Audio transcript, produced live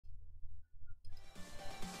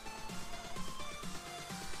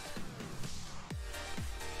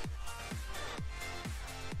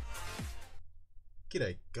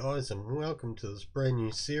G'day guys, and welcome to this brand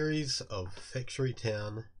new series of Factory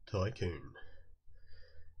Town Tycoon.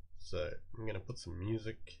 So I'm going to put some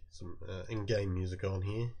music, some in-game music on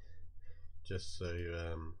here, just so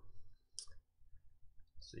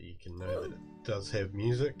you can know that it does have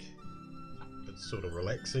music. It's sort of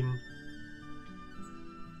relaxing,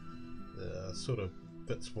 sort of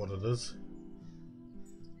fits what it is.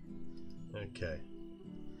 Okay.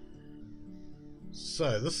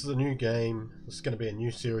 So this is a new game. This is going to be a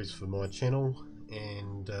new series for my channel,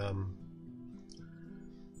 and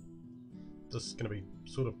this is going to be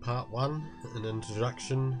sort of part one, an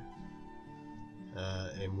introduction,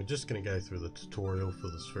 and we're just going to go through the tutorial for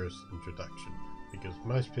this first introduction, because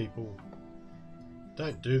most people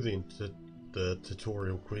don't do the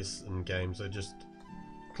tutorial quests in games. They just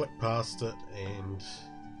click past it and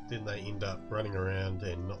then they end up running around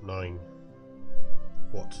and not knowing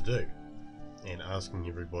what to do, and asking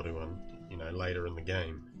everybody later in the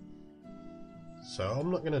game. So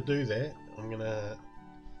I'm not going to do that. I'm going to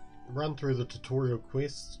run through the tutorial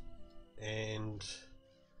quests, and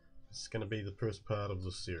it's going to be the first part of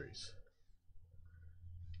the series.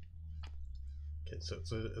 Okay, so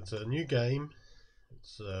it's a new game.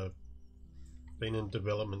 It's been in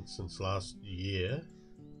development since last year,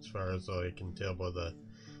 as far as I can tell by the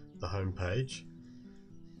home page.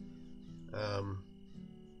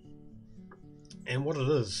 And what it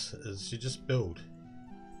is you just build.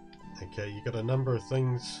 Okay, you got a number of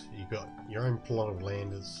things. You got your own plot of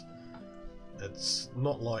land. It's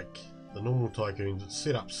not like the normal tycoons. It's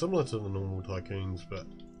set up similar to the normal tycoons, but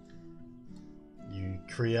you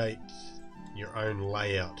create your own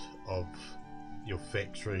layout of your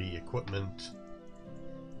factory equipment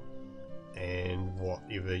and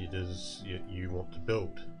whatever it is you want to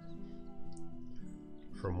build,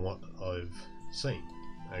 from what I've seen.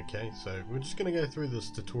 Okay, so we're just going to go through this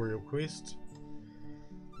tutorial quest,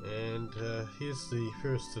 and here's the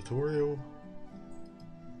first tutorial.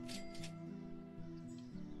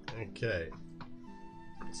 Okay,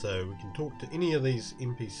 so we can talk to any of these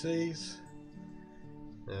NPCs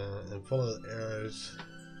and follow the arrows.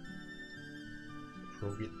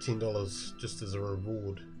 We'll get $10 just as a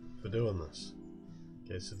reward for doing this.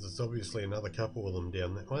 Okay, so there's obviously another couple of them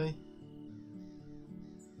down that way,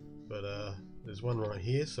 but there's one right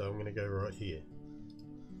here, so I'm going to go right here.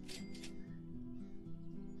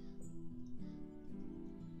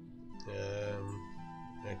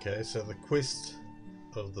 Okay, so the quest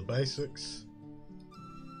of the basics,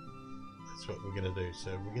 that's what we're going to do.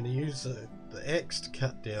 So we're going to use the axe to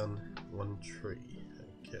cut down one tree.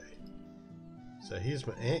 Okay, so here's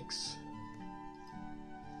my axe,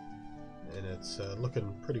 and it's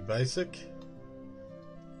looking pretty basic.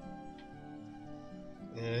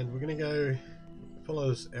 And we're going to go follow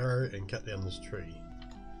this arrow and cut down this tree.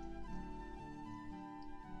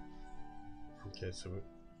 Okay, so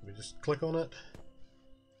we just click on it.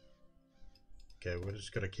 Okay, we're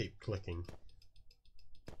just going to keep clicking.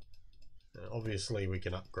 Obviously we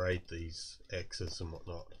can upgrade these axes and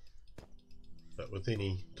whatnot, but with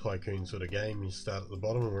any tycoon sort of game, you start at the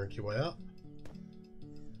bottom and work your way up.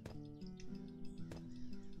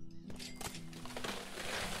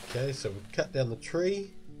 Okay, so we've cut down the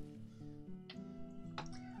tree,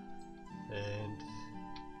 and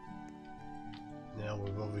now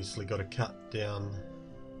we've obviously got to cut down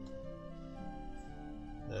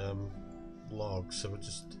logs, so we'll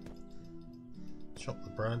just chop the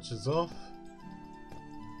branches off.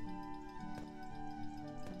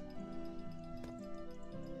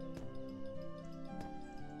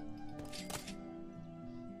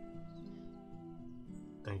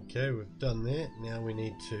 Okay, we've done that. Now we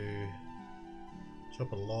need to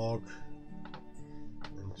chop a log,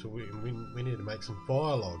 and so we need to make some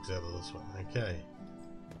fire logs out of this one. Okay.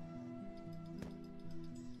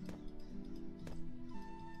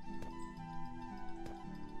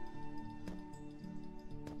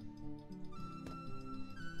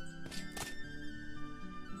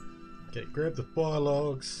 Okay, grab the fire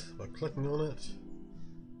logs by clicking on it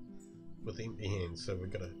with empty hands. So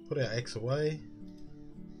we've got to put our axe away.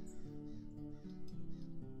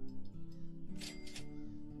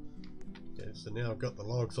 Okay, so now I've got the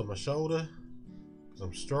logs on my shoulder because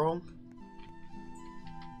I'm strong.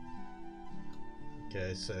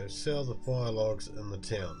 Okay, so sell the fire logs in the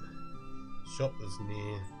town. Shop is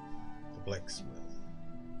near the blacksmith.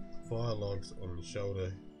 Fire logs on your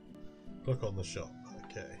shoulder. Click on the shop.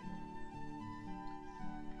 Okay.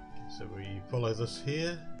 So we follow this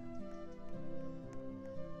here.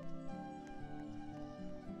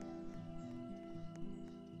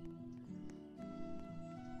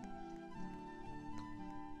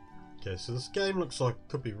 Okay, so this game looks like it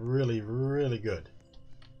could be really, really good.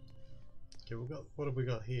 Okay, we got, what have we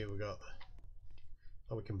got here? We got,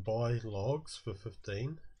 oh, we can buy logs for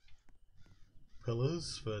 15,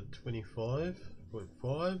 pillars for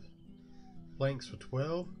 25.5, planks for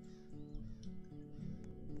 12.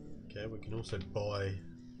 Okay, we can also buy,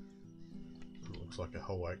 it looks like a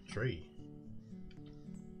whole oak tree.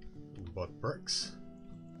 We can buy bricks.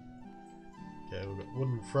 Okay, we've got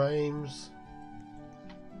wooden frames,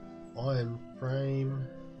 iron frame,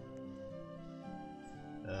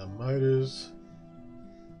 motors,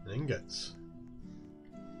 and ingots.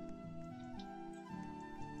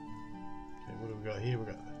 Okay, what have we got here? We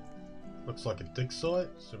got, looks like a dig site,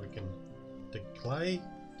 so we can dig clay.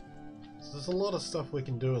 So there's a lot of stuff we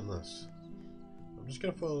can do in this. I'm just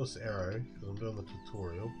going to follow this arrow because I'm doing the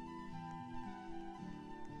tutorial.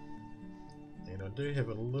 And I do have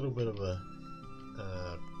a little bit of a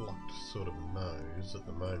blocked sort of nose at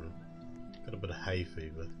the moment. Got a bit of hay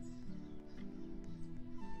fever.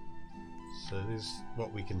 So there's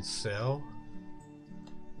what we can sell.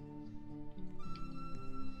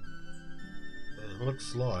 And it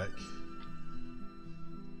looks like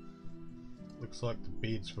the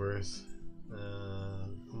bed's worth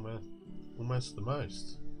almost the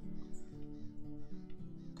most.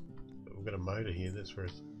 But we've got a motor here that's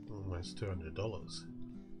worth almost $200.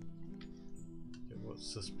 Okay,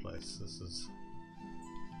 what's this place? This is,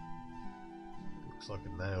 looks like a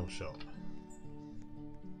nail shop.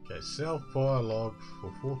 Okay, sell fire log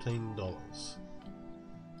for $14.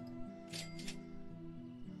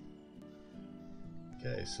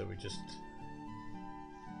 Okay, so we just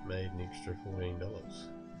made an extra $14.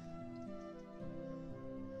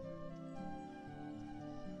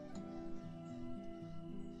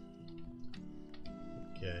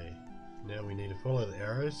 Okay, now we need to follow the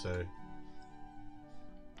arrow, so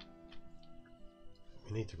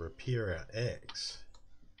we need to repair our axe.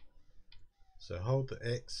 So hold the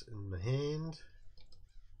axe in the hand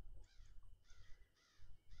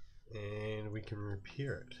and we can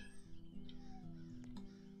repair it.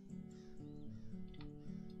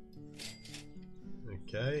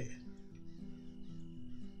 Okay.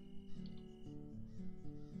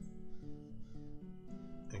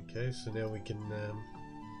 Okay, so now we can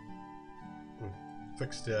we've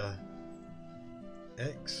fixed our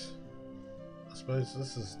axe. I suppose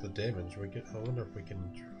this is the damage. We get. I wonder if we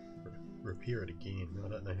can repair it again. I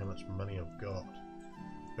don't know how much money I've got.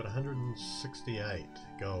 I've got 168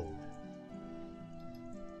 gold.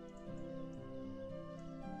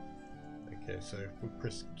 Okay, so if we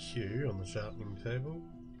press Q on the sharpening table,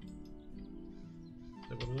 is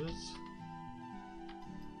that what it is?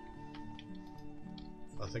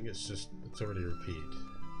 I think it's just, it's already repaired.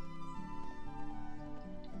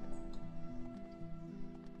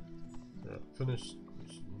 Finished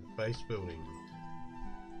base building.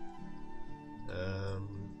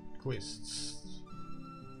 Quests.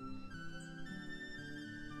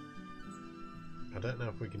 I don't know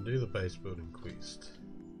if we can do the base building quest.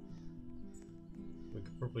 We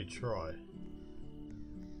could probably try.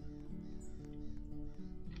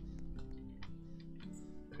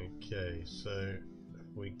 Okay, so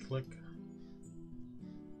if we click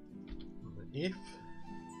on the F,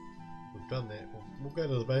 we've done that. We'll go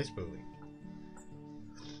to the base building.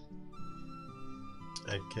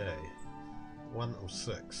 Okay, 1 or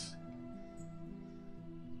 6.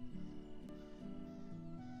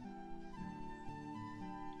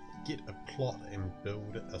 Get a plot and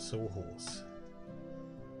build a sawhorse.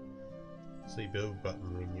 See build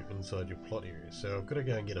button when you're inside your plot area. So I've got to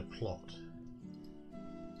go and get a plot.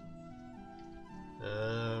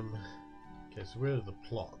 Okay, so where are the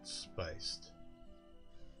plots based?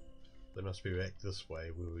 They must be back this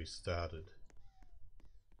way where we started.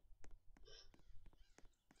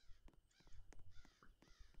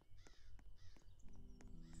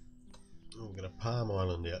 Oh, we've got a palm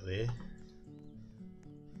island out there.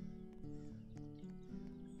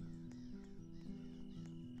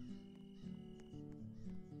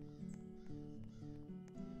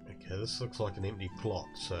 Okay, this looks like an empty plot,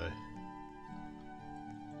 so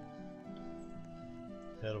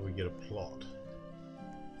how do we get a plot?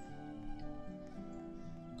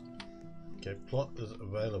 Okay, plot is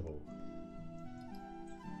available.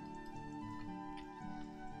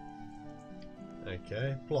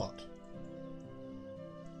 Okay, plot.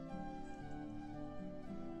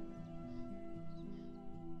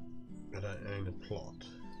 I don't own a plot.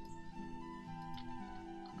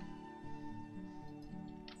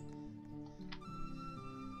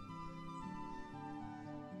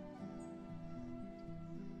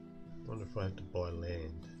 I wonder if I have to buy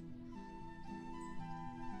land.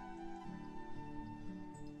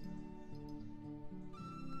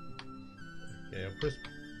 Okay, I'll press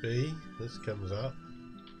B, this comes up.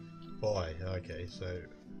 Buy, okay, so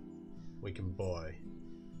we can buy.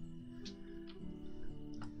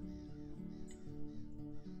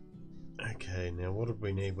 Okay, now what did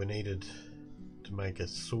we need? We needed to make a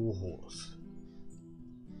sawhorse.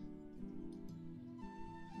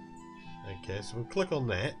 Okay, so we'll click on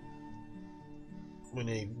that. We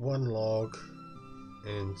need 1 log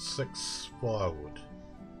and 6 firewood.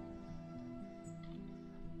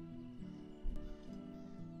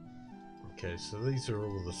 Okay, so these are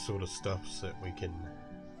all the sort of stuffs that we can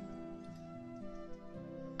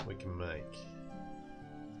make.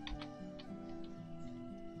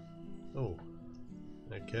 Oh,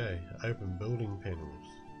 okay, open building panels.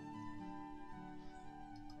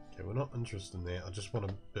 Okay, we're not interested in that. I just want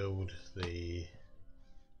to build the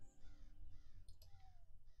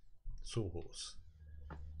sawhorse.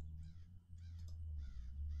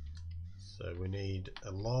 So we need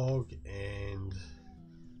a log and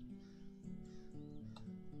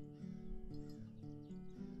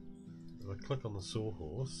if I click on the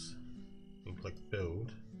sawhorse and click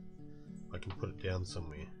build, I can put it down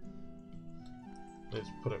somewhere. Let's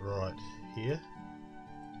put it right here.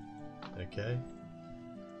 Okay.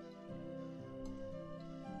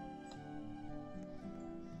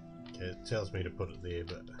 Okay, it tells me to put it there,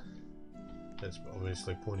 but that's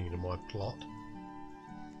obviously pointing to my plot.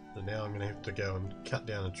 So now I'm going to have to go and cut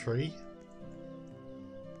down a tree.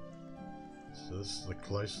 So this is the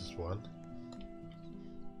closest one.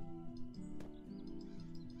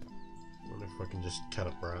 I wonder if I can just cut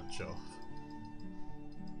a branch off.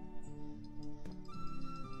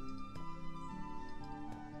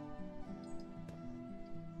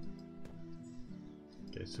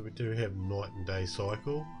 Okay, so we do have night and day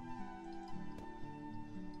cycle.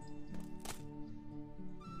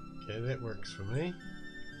 Okay, that works for me.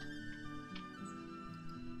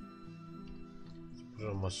 Let's put it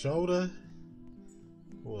on my shoulder.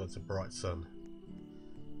 Oh, that's a bright sun.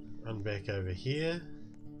 Run back over here.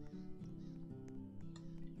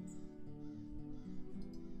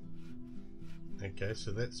 Okay,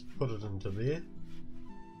 so that's put it into there.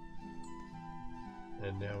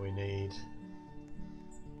 And now we need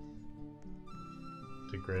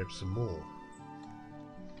to grab some more.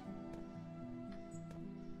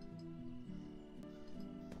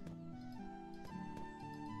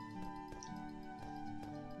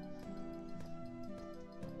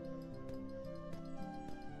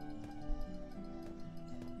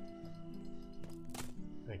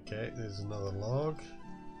 Okay, there's another log.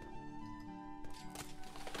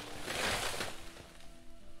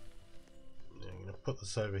 Now I'm going to put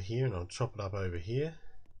this over here and I'll chop it up over here.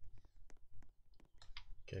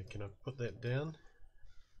 Okay, can I put that down?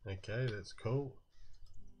 Okay, that's cool.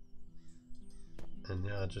 And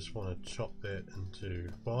now I just want to chop that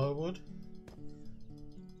into firewood.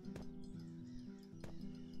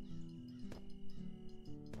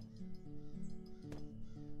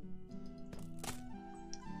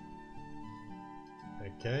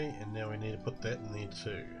 Okay, and now we need to put that in there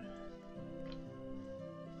too.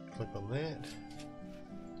 Click on that.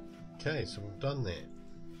 Okay, so we've done that.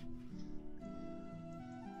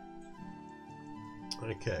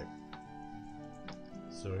 Okay,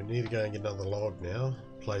 so we need to go and get another log now.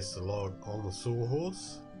 Place the log on the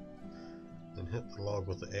sawhorse and hit the log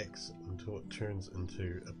with the axe until it turns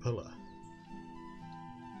into a pillar.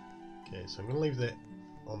 Okay, so I'm going to leave that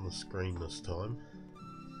on the screen this time.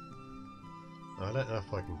 I don't know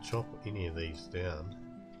if I can chop any of these down.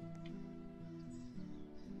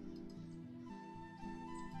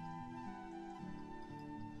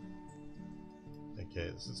 Okay,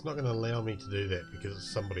 it's not going to allow me to do that because it's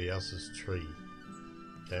somebody else's tree.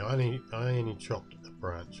 Okay, I only chopped a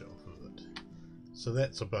branch off of it. So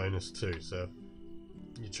that's a bonus too. So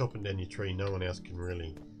if you're chopping down your tree, no one else can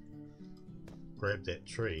really grab that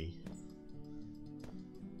tree.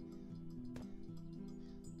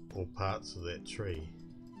 Or parts of that tree.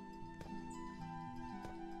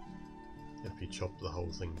 If you chop the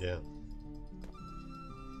whole thing down.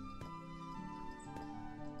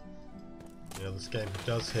 Now this game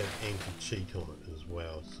does have anti-cheat on it as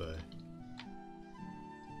well, so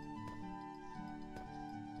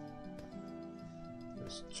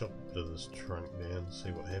let's chop a bit of this trunk down and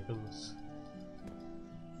see what happens.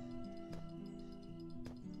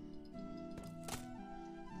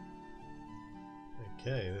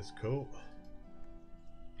 Okay, that's cool.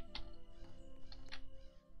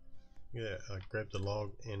 Yeah, I grabbed the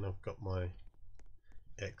log and I've got my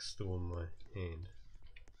axe still in my hand.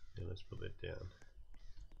 Yeah, let's put that down.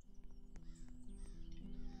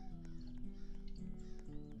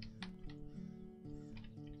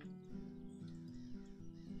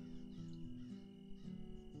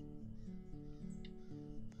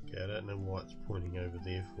 it's pointing over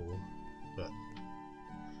there for, but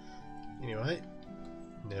anyway,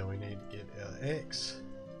 now we need to get our axe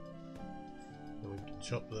and we can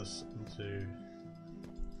chop this into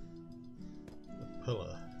a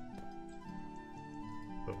pillar,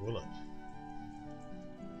 but will it?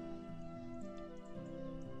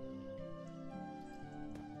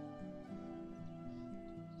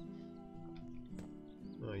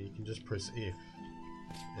 Oh, you can just press F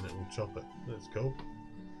and it will chop it. That's cool.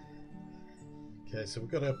 Okay, so we've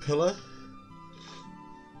got our pillar,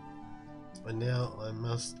 and now I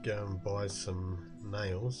must go and buy some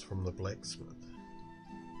nails from the blacksmith.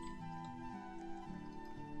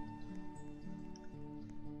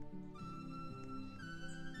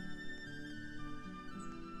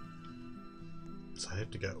 So I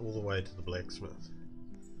have to go all the way to the blacksmith.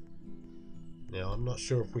 Now I'm not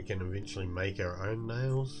sure if we can eventually make our own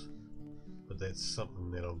nails, but that's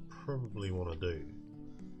something that I'll probably want to do.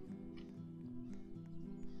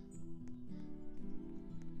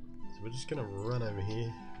 So we're just going to run over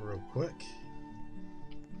here real quick.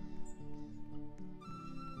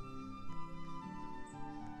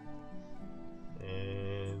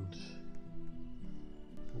 And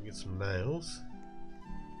we'll get some nails.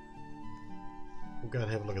 We'll go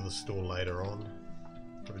and have a look at the store later on.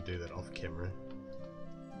 Probably do that off camera.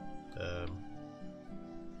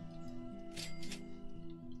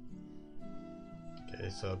 Okay,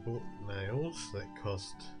 so I bought nails. That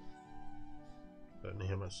cost, I don't know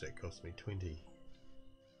how much that cost me, 20.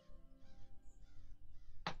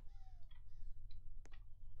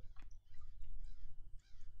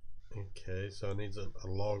 Okay, so I need a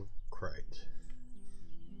log crate.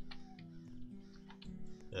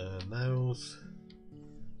 Nails,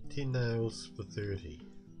 10 nails for 30.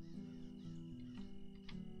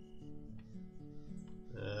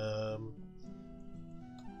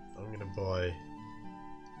 I'm gonna buy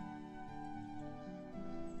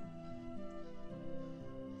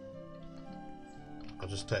I'll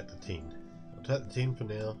just take the 10. I'll take the 10 for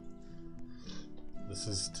now. This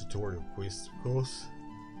is tutorial quest, of course.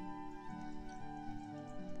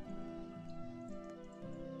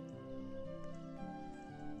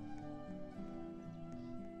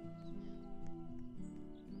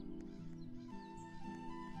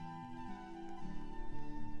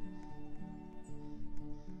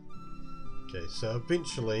 Okay, so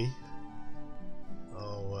eventually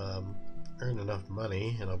I'll earn enough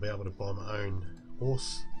money and I'll be able to buy my own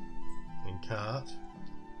horse and cart,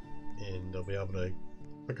 and I'll be able to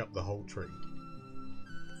pick up the whole tree.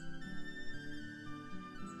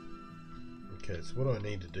 Okay, so what do I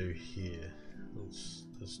need to do here?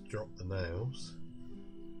 Let's drop the nails.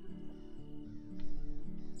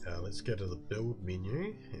 Let's go to the build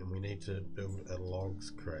menu, and we need to build a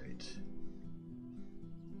logs crate.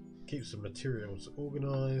 Keeps the materials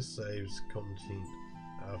organized, saves content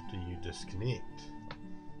after you disconnect.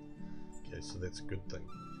 Okay, so that's a good thing.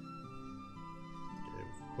 Okay,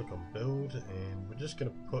 we'll click on build, and we're just going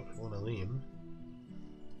to put one of them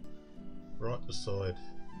right beside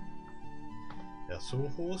our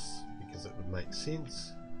sawhorse because it would make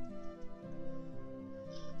sense.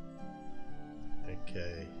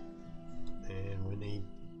 Okay, and we need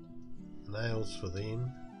nails for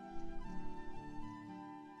them.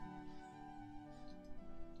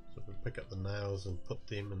 So we pick up the nails and put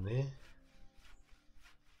them in there.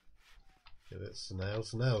 Okay, that's the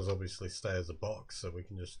nails. The nails obviously stay as a box, so we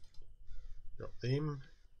can just drop them.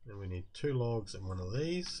 And we need 2 logs and one of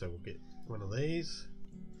these, so we'll get one of these,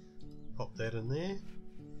 pop that in there,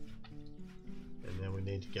 and now we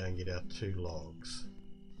need to go and get our 2 logs.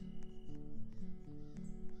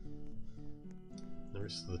 The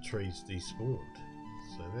rest of the trees despawned,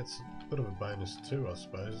 so that's a bit of a bonus too, I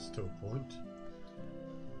suppose, to a point,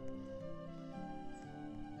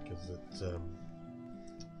 because it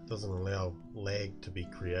doesn't allow lag to be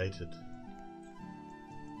created.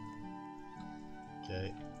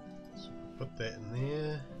 Okay, so we'll put that in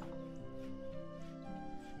there.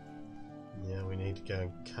 Now we need to go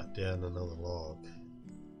and cut down another log.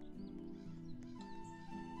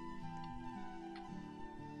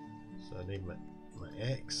 So I need my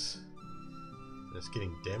axe. It's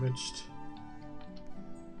getting damaged.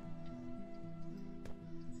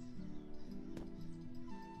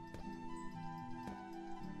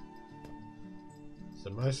 So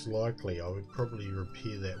most likely I would probably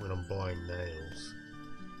repair that when I'm buying nails.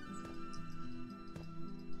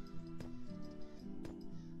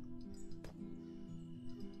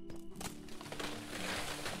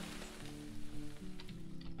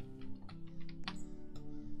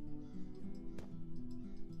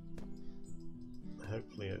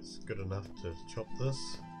 Hopefully it's good enough to chop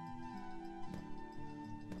this.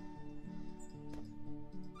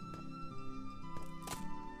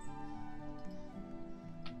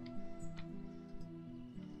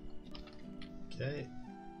 Okay.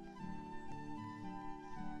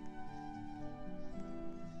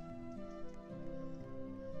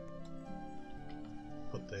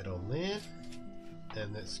 Put that on there,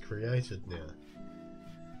 and that's created now.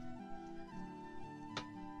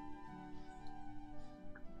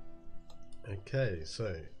 Okay,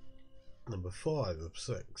 so number 5 of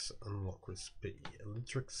 6, unlock recipe,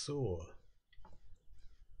 electric saw.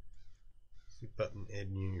 See button,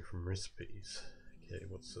 add new from recipes. Okay,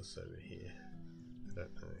 what's this over here? I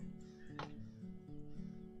don't know.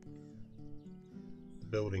 The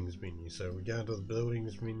buildings menu. So we go to the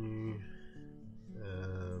buildings menu.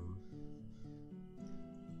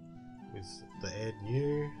 With the add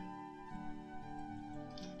new.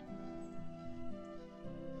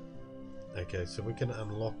 Okay, so we can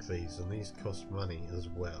unlock these, and these cost money as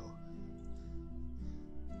well.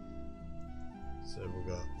 So we've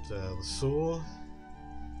got the saw.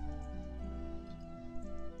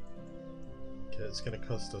 Okay, it's going to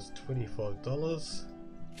cost us $25.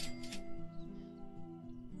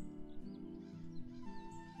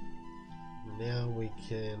 Now we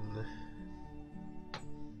can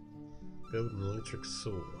build an electric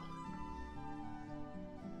saw.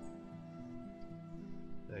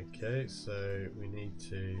 Okay, so we need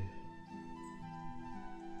to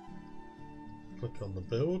click on the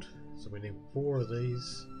build. So we need 4 of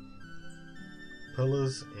these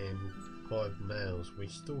pillars and 5 nails. We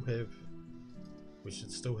should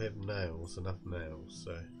still have nails, enough nails.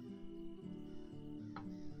 So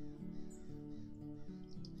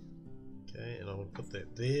okay, and I will put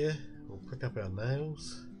that there. We'll pick up our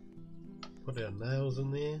nails, put our nails in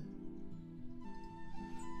there.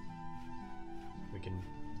 We can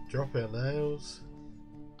drop our nails.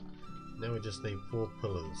 Now we just need 4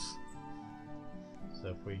 pillars. So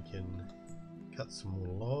if we can cut some more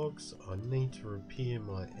logs, I need to repair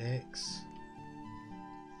my axe.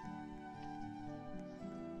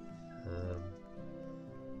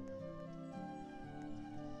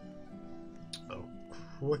 I'll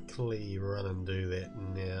quickly run and do that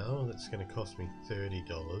now. That's going to cost me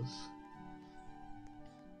 $30.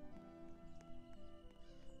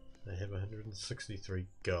 I have 163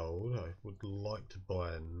 gold. I would like to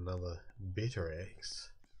buy another better axe.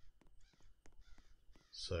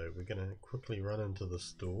 So we're going to quickly run into the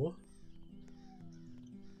store.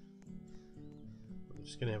 I'm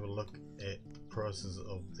just going to have a look at the prices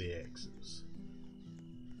of the axes.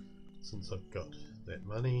 Since I've got that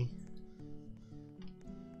money.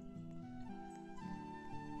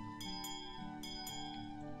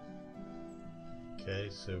 Okay,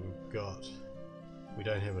 so we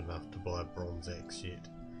don't have enough to buy a bronze axe yet.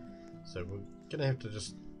 So we're going to have to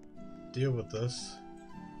just deal with this.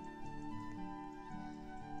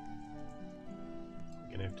 We're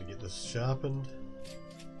going to have to get this sharpened.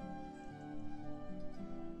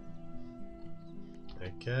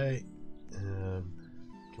 Okay, can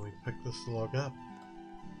we pick this log up?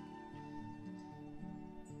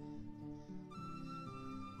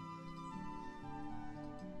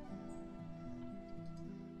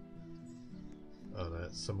 Oh no,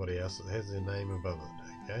 it's somebody else. It has their name above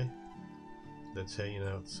it, okay? That's how you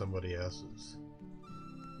know it's somebody else's.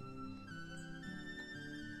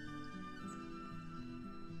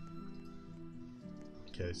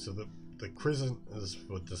 Okay, so the crescent is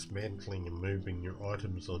for dismantling and moving your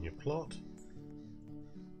items on your plot.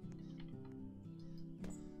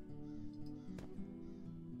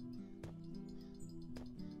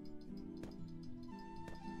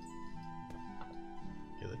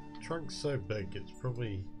 Yeah, the trunk's so big it's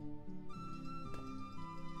probably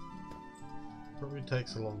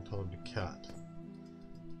takes a long time to cut.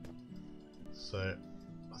 So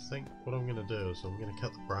I think what I'm going to do is I'm going to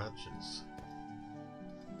cut the branches.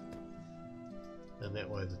 And that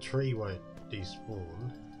way the tree won't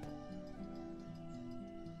despawn.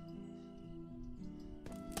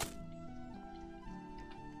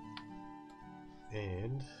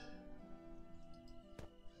 And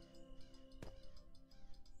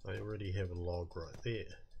I already have a log right there.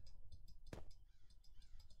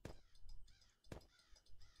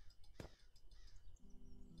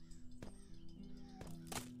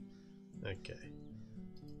 Okay,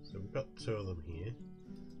 so we've got 2 of them here.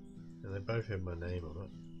 And they both have my name on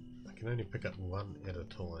it. I can only pick up 1 at a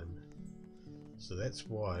time. So that's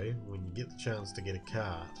why when you get the chance to get a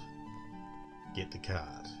cart, get the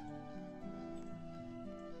cart.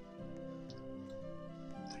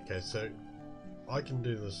 Okay, so I can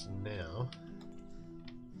do this now.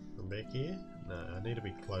 From back here? No, I need to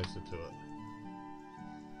be closer to it.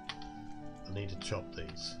 I need to chop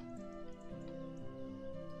these.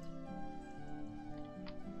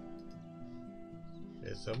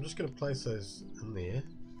 Yeah, so I'm just going to place those in there.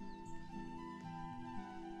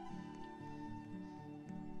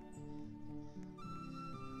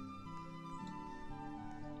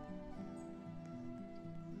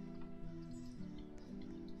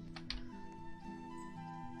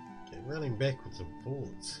 running backwards and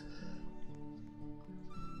forwards.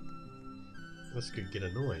 This could get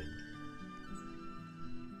annoying.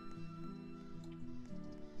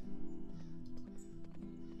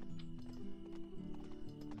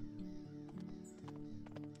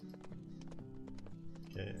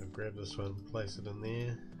 Okay, I'll grab this one, place it in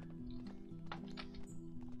there.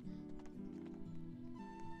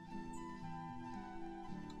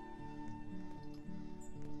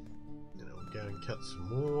 And I'll go and cut some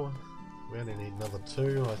more. We only need another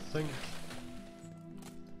 2, I think.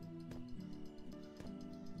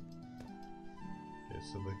 Okay,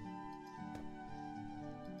 so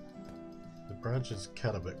the branches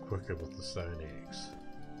cut a bit quicker with the stone axe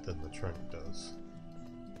than the trunk does.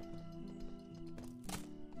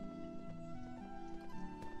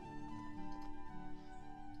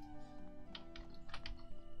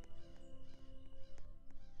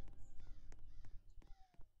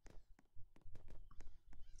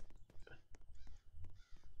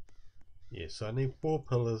 Yeah, so I need 4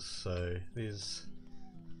 pillars, so there's,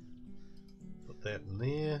 put that in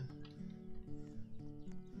there,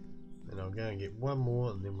 and I'll go and get one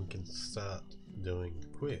more and then we can start doing the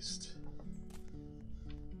quest.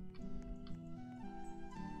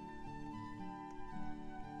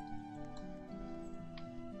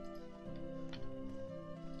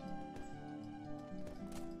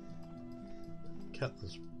 Cut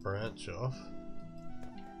this branch off.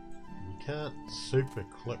 You can't super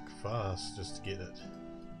click fast just to get it.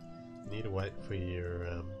 You need to wait for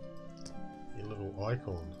your little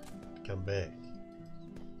icon to come back.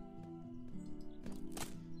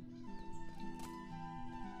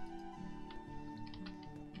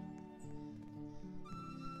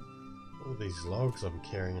 All these logs I'm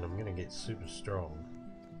carrying, I'm going to get super strong.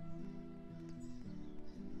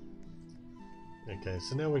 Okay,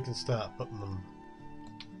 so now we can start putting them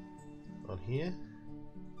on here.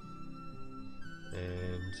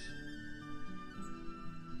 And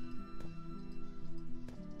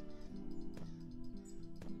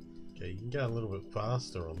okay, you can go a little bit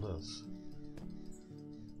faster on this.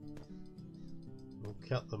 We'll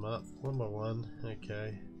cut them up one by one.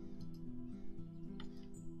 Okay,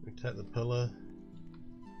 we take the pillar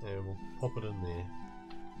and we'll pop it in there.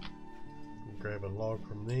 We'll grab a log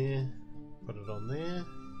from there, put it on there,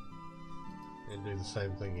 and do the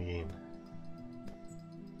same thing again.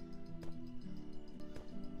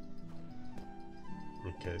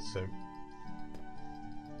 Okay, so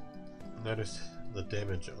notice the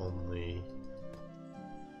damage on the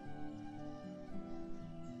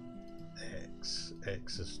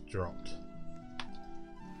axe is dropped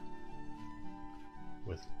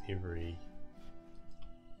with every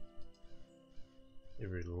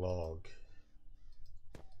log.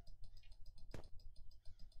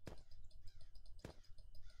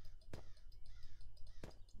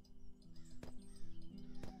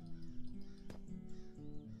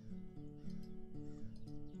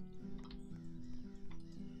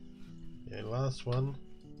 Okay, last one.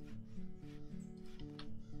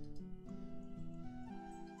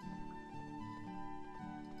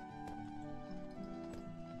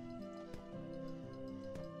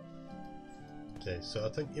 Okay, so I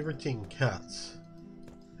think every 10 cuts,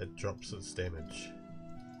 it drops its damage.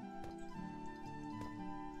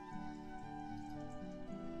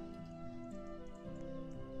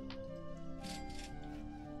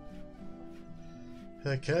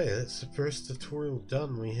 Okay, that's the first tutorial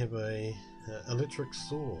done. We have a electric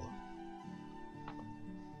saw.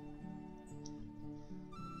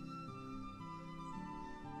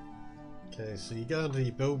 Okay, so you go into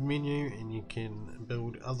your build menu and you can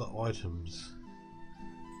build other items.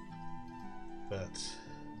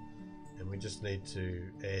 And we just need to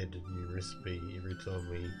add a new recipe every time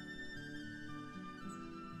we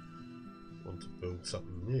want to build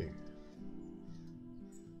something new.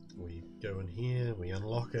 We go in here, we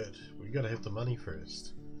unlock it, we've got to have the money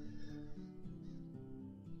first.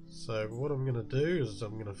 So what I'm going to do is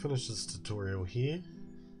I'm going to finish this tutorial here,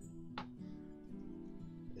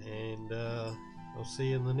 and I'll see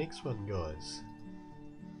you in the next one, guys.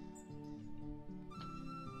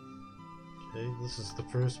 Okay, this is the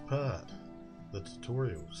first part, the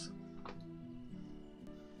tutorials.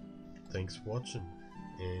 Thanks for watching,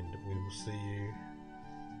 and we will see you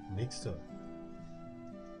next time.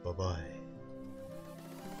 Bye bye.